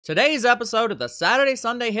Today's episode of the Saturday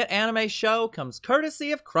Sunday Hit Anime Show comes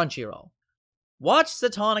courtesy of Crunchyroll. Watch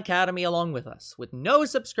Seton Academy along with us, with no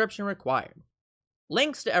subscription required.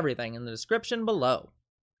 Links to everything in the description below.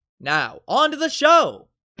 Now, on to the show!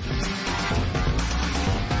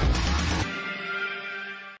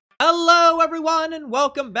 Hello everyone, and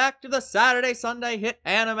welcome back to the Saturday Sunday Hit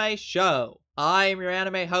Anime Show. I am your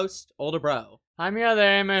anime host, Older Bro. I'm your other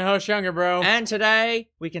anime host, Younger Bro. And today,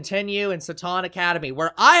 we continue in Seton Academy,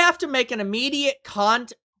 where I have to make an immediate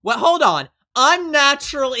unnatural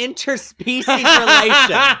interspecies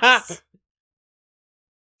relations.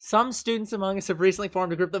 Some students among us have recently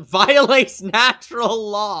formed a group that violates natural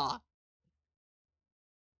law.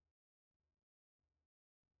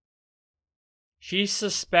 She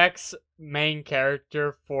suspects main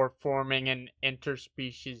character for forming an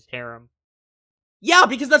interspecies harem. Yeah,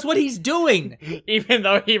 because that's what he's doing. Even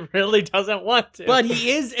though he really doesn't want to. But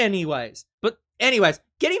he is anyways. But anyways,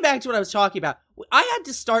 getting back to what I was talking about, I had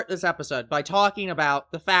to start this episode by talking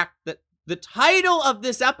about the fact that the title of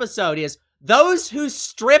this episode is Those Who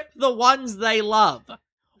Strip the Ones They Love.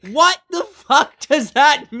 What the fuck does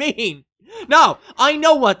that mean? No, I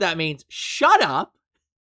know what that means. Shut up.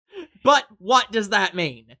 But what does that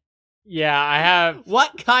mean? Yeah, I have...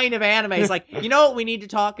 What kind of anime is like, you know what we need to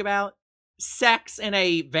talk about? Sex in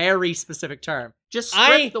a very specific term. Just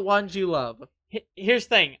strip the ones you love. Here's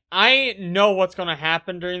the thing. I know what's going to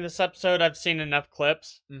happen during this episode. I've seen enough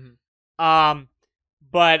clips. Mm-hmm.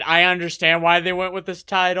 But I understand why they went with this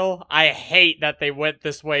title. I hate that they went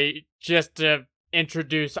this way just to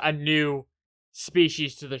introduce a new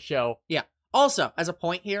species to the show. Yeah. Also, as a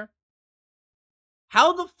point here,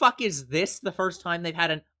 how the fuck is this the first time they've had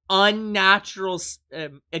an unnatural,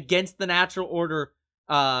 against the natural order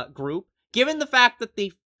group? Given the fact that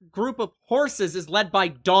the group of horses is led by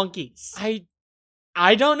donkeys.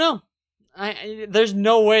 I don't know. There's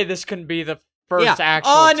no way this can be the first actual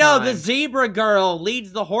Oh no, time. the zebra girl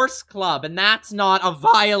leads the horse club, and that's not a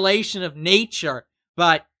violation of nature.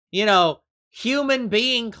 But, you know, human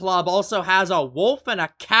being club also has a wolf and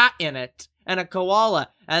a cat in it, and a koala,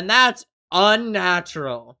 and that's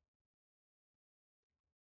unnatural.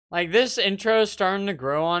 Like, this intro is starting to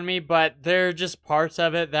grow on me, but there are just parts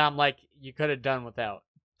of it that I'm like, you could have done without.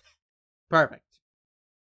 Perfect.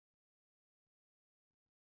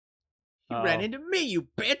 You ran into me, you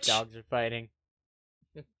bitch! Dogs are fighting.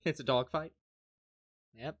 It's a dog fight?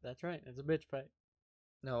 Yep, that's right. It's a bitch fight.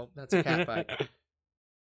 No, that's a cat fight.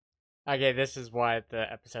 Okay, this is why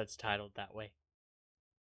the episode's titled that way.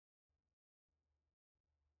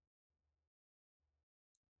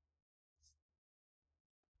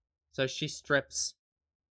 So she strips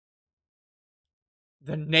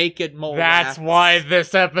the naked mole That's rats. why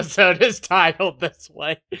this episode is titled this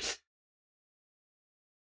way.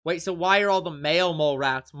 Wait, so why are all the male mole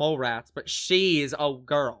rats, but she is a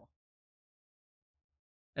girl?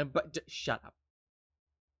 And shut up.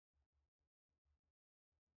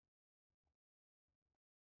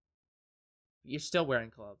 You're still wearing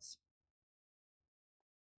clothes.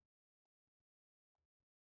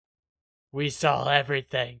 We saw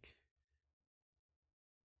everything.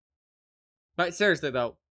 But seriously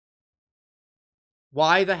though,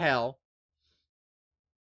 why the hell?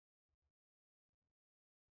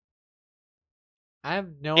 I have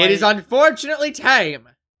no idea. It is unfortunately tame.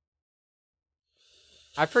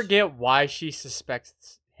 I forget why she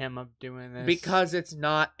suspects him of doing this. Because it's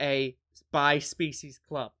not a bi-species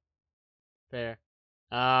club. Fair.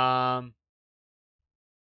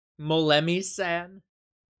 Molemi-san?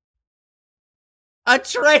 A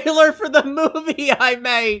trailer for the movie I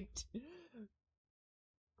made!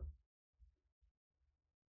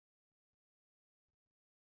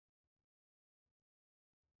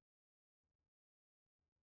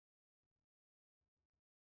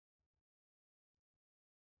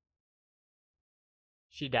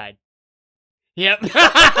 She died. Yep.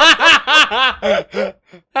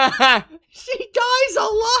 She dies a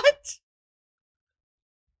lot!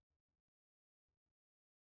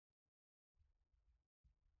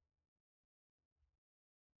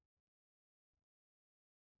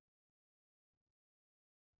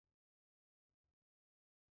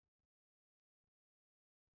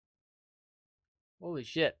 Holy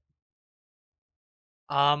shit.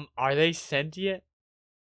 Are they sentient?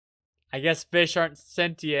 I guess fish aren't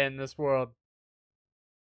sentient in this world.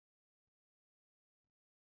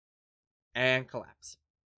 And collapse.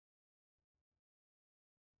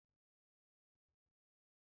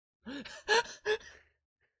 Cuts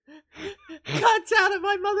out of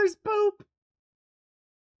my mother's poop!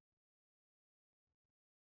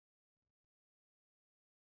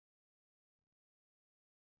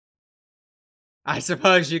 I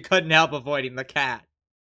suppose you couldn't help avoiding the cat.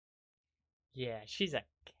 Yeah, she's a...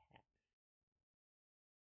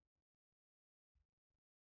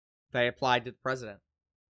 They applied to the president.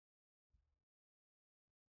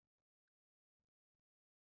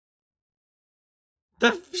 The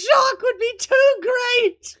shock would be too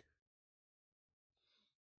great!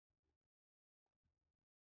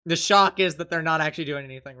 The shock is that they're not actually doing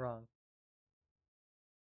anything wrong.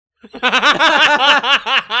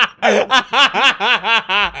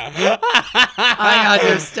 I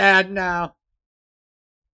understand now.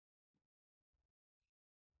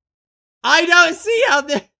 I don't see how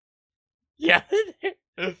this... Yeah.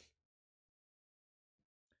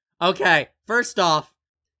 Okay, first off,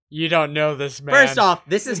 You don't know this, man. First off,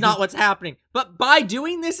 this is not what's happening. But by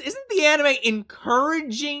doing this, isn't the anime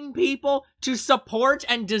encouraging people to support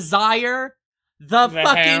and desire the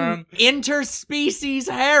fucking harem. interspecies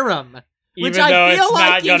harem? Which Even though I feel it's like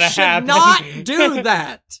not you gonna should happen. not do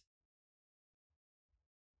that.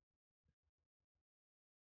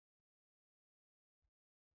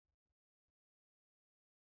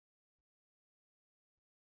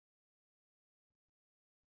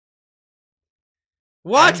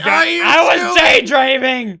 What are you I was doing?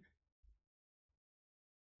 daydreaming!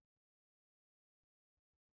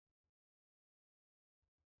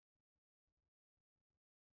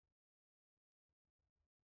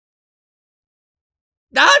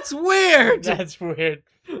 That's weird! That's weird.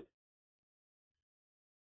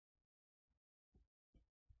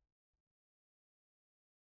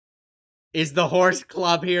 Is the horse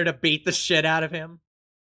club here to beat the shit out of him?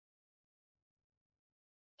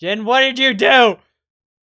 Jen, what did you do?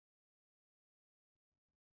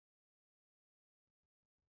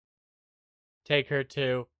 Take her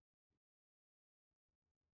too.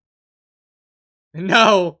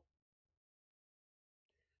 No.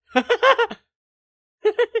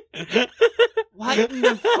 What in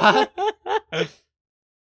the fuck?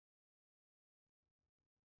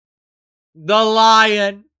 The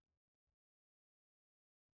lion.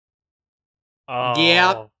 Oh.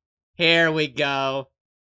 Yep. Here we go.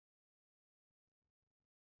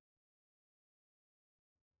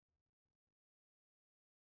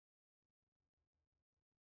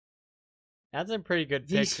 That's a pretty good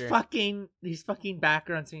These picture. fucking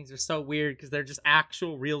background scenes are so weird because they're just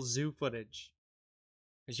actual real zoo footage.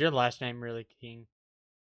 Is your last name really King?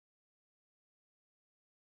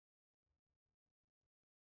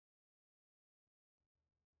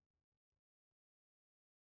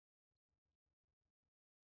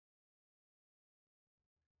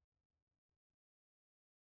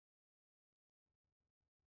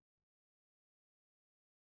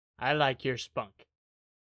 I like your spunk.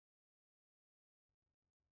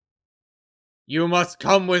 You must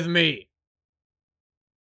come with me.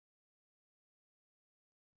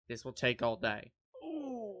 This will take all day.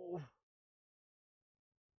 Ooh.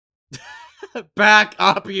 Back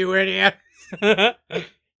up, you idiot.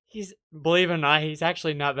 Believe it or not, he's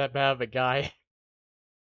actually not that bad of a guy.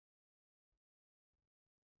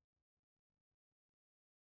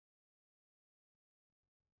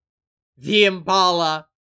 The impala.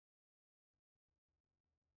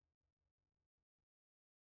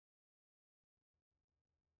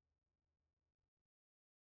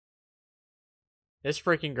 This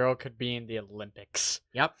freaking girl could be in the Olympics.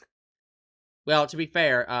 Yep. Well, to be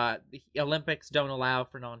fair, the Olympics don't allow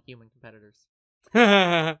for non-human competitors.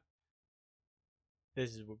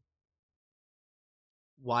 This is...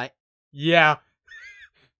 What? Yeah.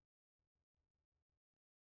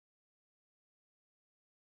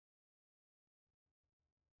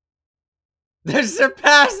 They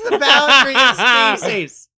surpass the boundary of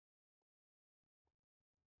species.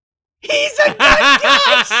 He's a good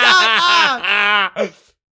guy. Shut up.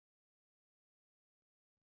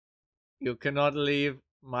 You cannot leave.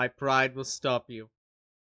 My pride will stop you.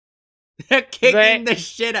 They're kicking the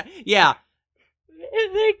shit out. Yeah.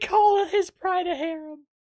 They call his pride a harem.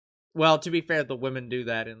 Well, to be fair, the women do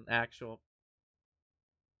that in actual.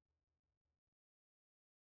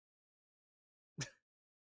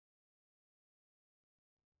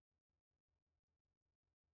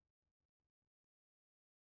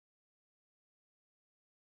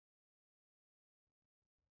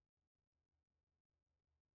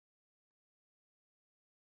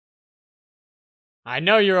 I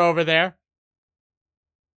know you're over there.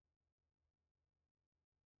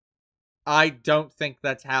 I don't think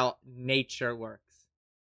that's how nature works.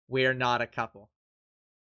 We're not a couple.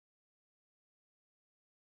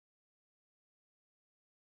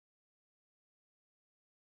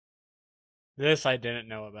 This I didn't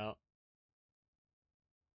know about.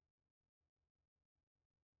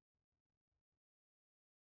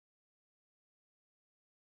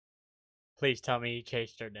 Please tell me he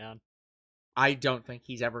chased her down. I don't think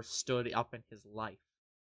he's ever stood up in his life.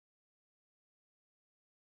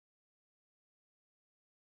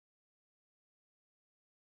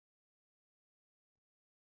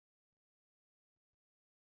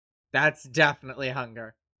 That's definitely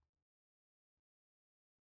hunger.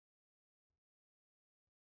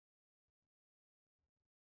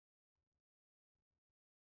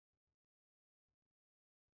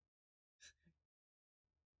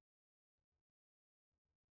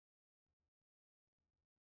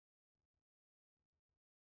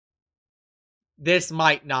 This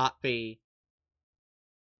might not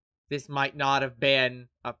have been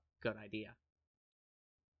a good idea.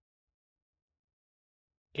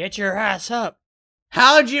 Get your ass up.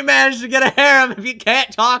 How'd you manage to get a harem if you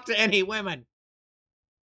can't talk to any women?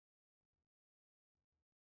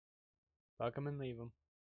 Fuck him and leave him.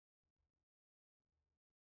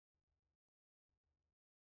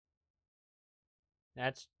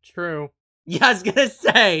 That's true. Yeah, I was gonna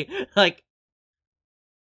say, like...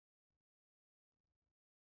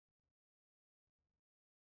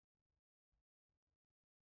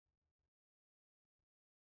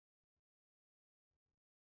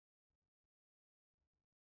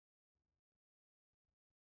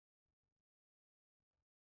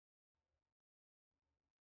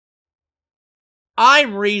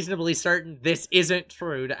 I'm reasonably certain this isn't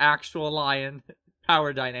true to actual lion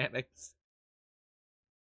power dynamics.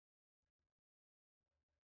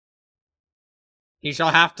 He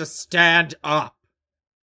shall have to stand up.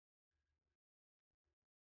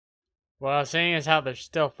 Well, seeing as how they're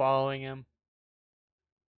still following him.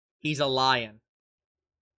 He's a lion.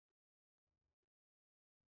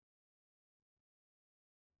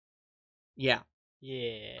 Yeah.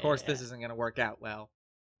 Yeah. Of course, this isn't going to work out well.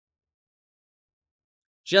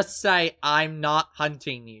 Just say, I'm not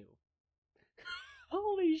hunting you.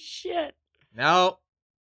 Holy shit. No.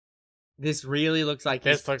 This really looks like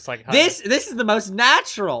this looks like hunting. This is the most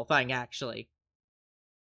natural thing, actually.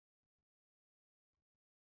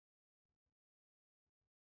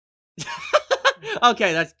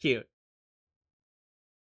 Okay, that's cute.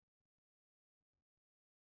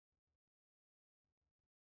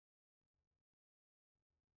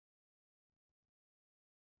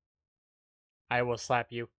 I will slap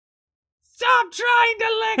you. Stop trying to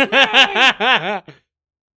lick me!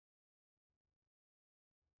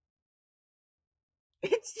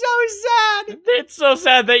 It's so sad! It's so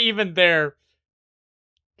sad that even there...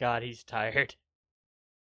 God, he's tired.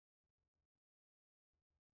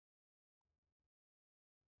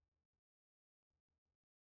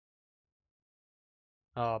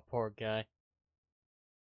 Oh, poor guy.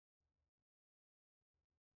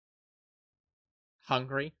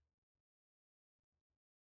 Hungry?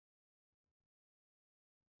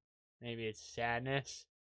 Maybe it's sadness.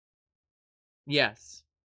 Yes.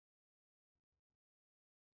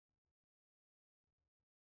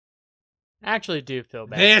 I actually do feel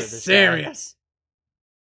bad This for this serious.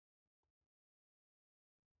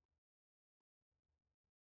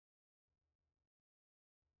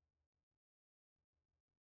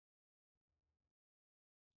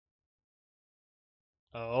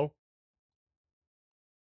 guy. Oh.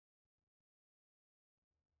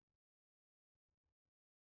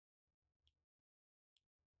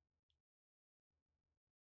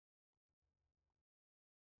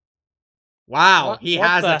 Wow, he What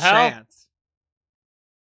has the a hell? chance.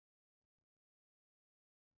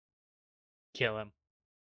 Kill him.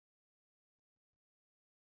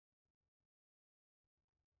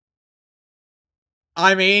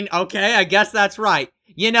 I mean, okay, I guess that's right.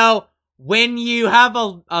 You know, when you have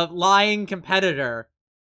a lying competitor,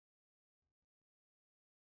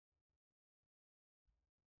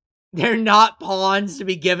 they're not pawns to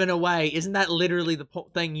be given away. Isn't that literally the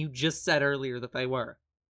thing you just said earlier that they were?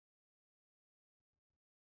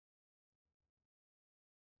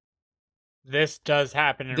 This does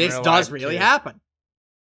happen in This real does life, really too. happen.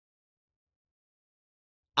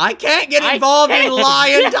 I can't get involved in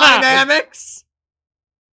lion dynamics.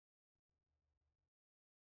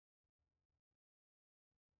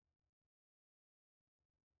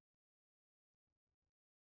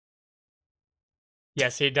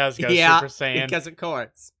 Yes, he does go Yeah, Super Saiyan. because of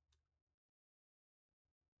course.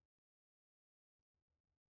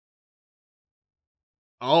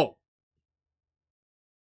 Oh.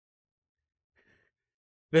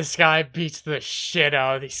 This guy beats the shit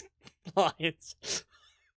out of these lions.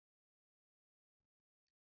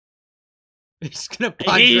 He's gonna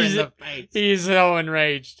punch her in the face. He's so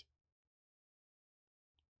enraged.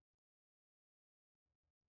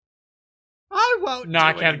 I won't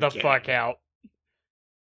knock do it him the again. fuck out.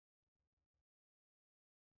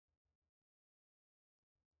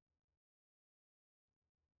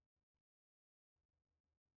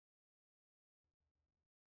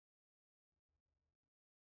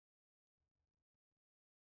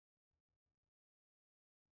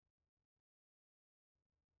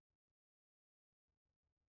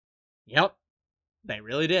 Yep. They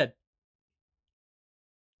really did.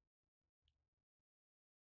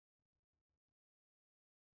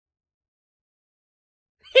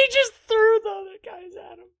 He just threw the other guys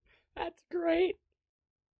at him. That's great.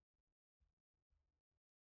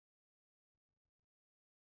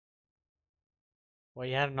 Well,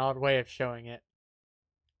 you had an odd way of showing it.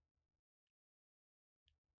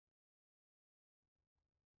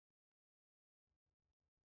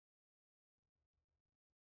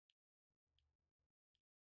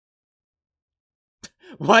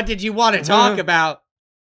 What did you want to talk about?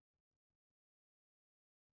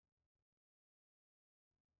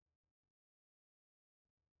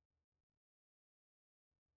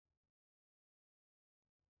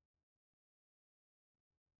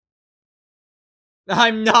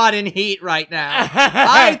 I'm not in heat right now.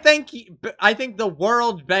 I think the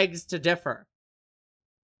world begs to differ.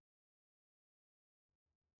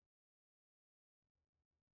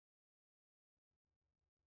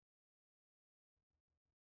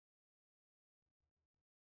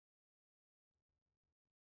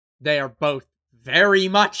 They are both very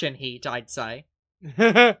much in heat, I'd say.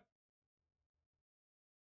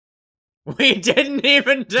 We didn't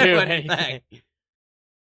even do anything.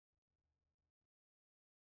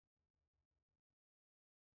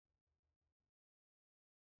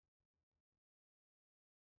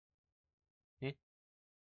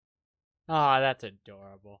 Aw, that's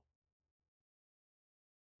adorable.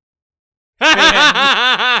 They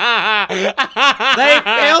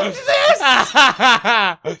filmed this?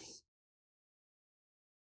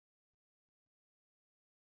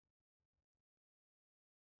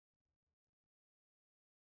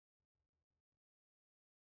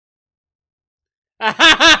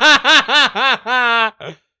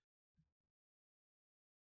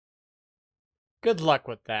 Good luck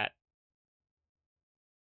with that.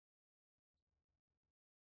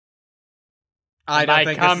 I don't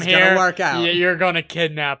think this is gonna work out. You're gonna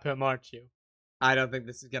kidnap him, aren't you? I don't think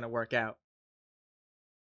this is gonna work out.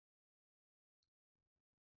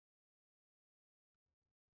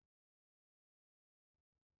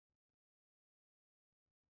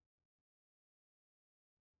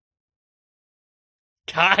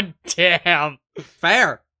 God damn.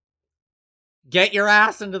 Fair. Get your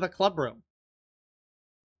ass into the club room.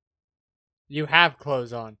 You have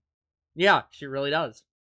clothes on. Yeah, she really does.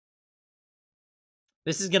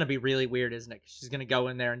 This is gonna be really weird, isn't it? She's gonna go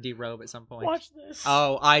in there and derobe at some point. Watch this.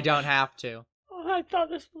 Oh, I don't have to. Oh, I thought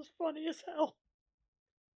this was funny as hell.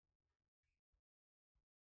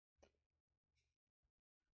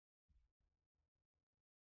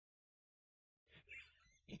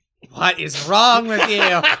 What is wrong with you?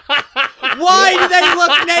 Why do they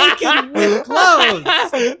look naked with clothes?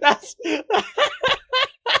 That's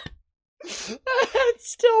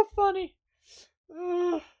still funny.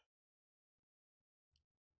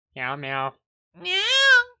 Meow meow. Meow.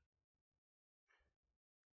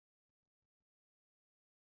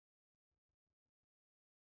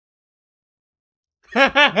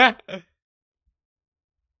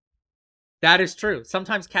 That is true.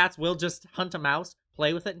 Sometimes cats will just hunt a mouse,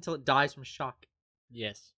 play with it until it dies from shock.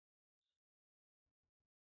 Yes.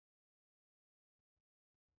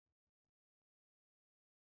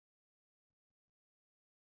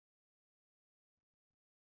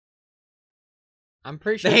 I'm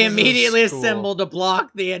pretty sure they immediately assemble to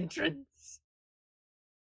block the entrance.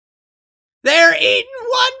 They're eaten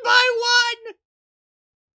one by one!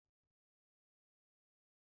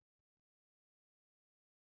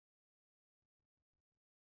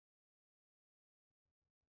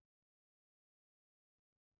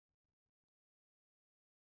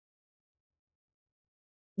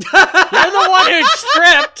 You're the one who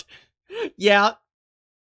stripped! Yeah.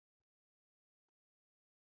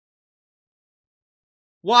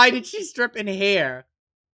 Why did she strip in here?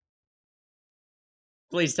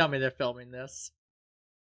 Please tell me they're filming this.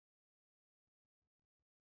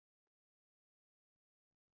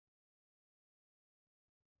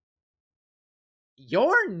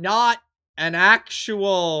 You're not an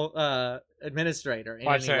actual administrator in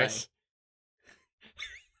Watch any this.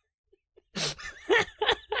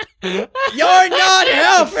 way. You're not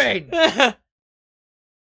helping!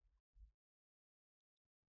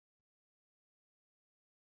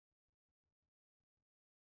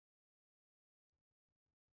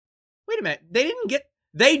 Wait a minute.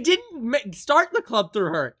 They didn't start the club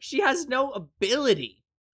through her. She has no ability.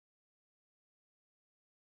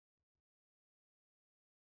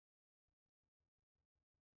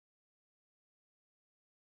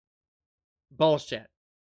 Bullshit.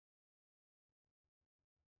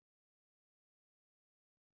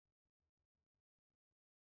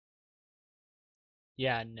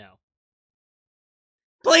 Yeah, no.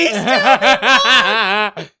 Please tell me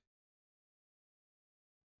why!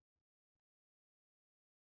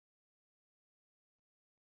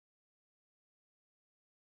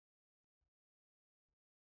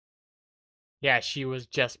 Yeah, she was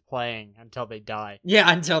just playing until they die.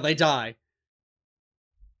 Yeah, until they die.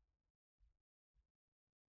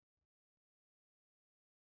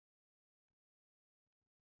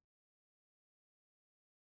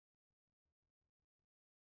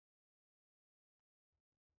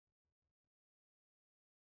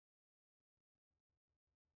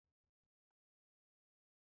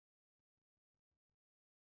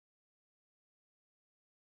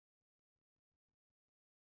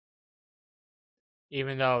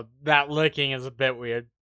 Even though that licking is a bit weird.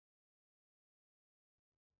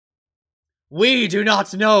 We do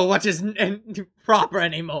not know what is proper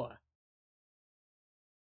anymore.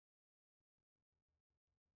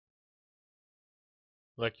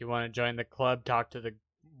 Look, you want to join the club? Talk to the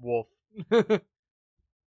wolf. That's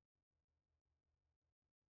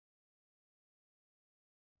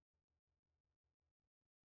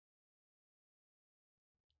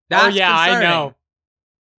oh yeah, concerning. I know.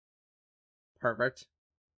 Perfect.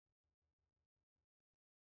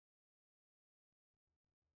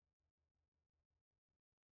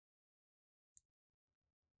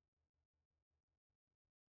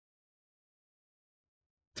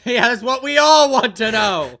 Yeah, that's what we all want to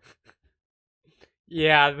know.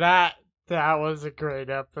 Yeah, that was a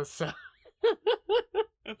great episode.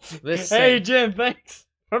 This hey, thing. Jen, thanks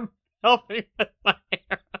for helping with my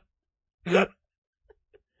hair.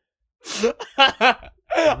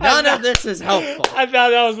 None of this is helpful. I thought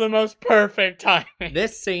that was the most perfect timing.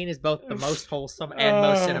 This scene is both the most wholesome and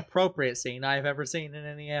most inappropriate scene I've ever seen in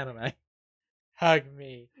any anime. Hug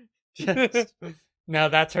me. Just, No,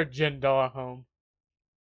 that's her Jindal home.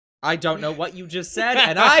 I don't know what you just said,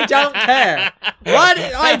 and I don't care. What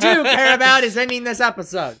I do care about is ending this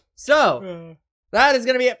episode. So, that is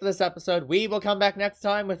going to be it for this episode. We will come back next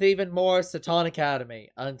time with even more Seton Academy.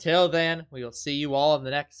 Until then, we will see you all in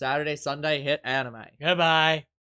the next Saturday, Sunday hit anime. Goodbye.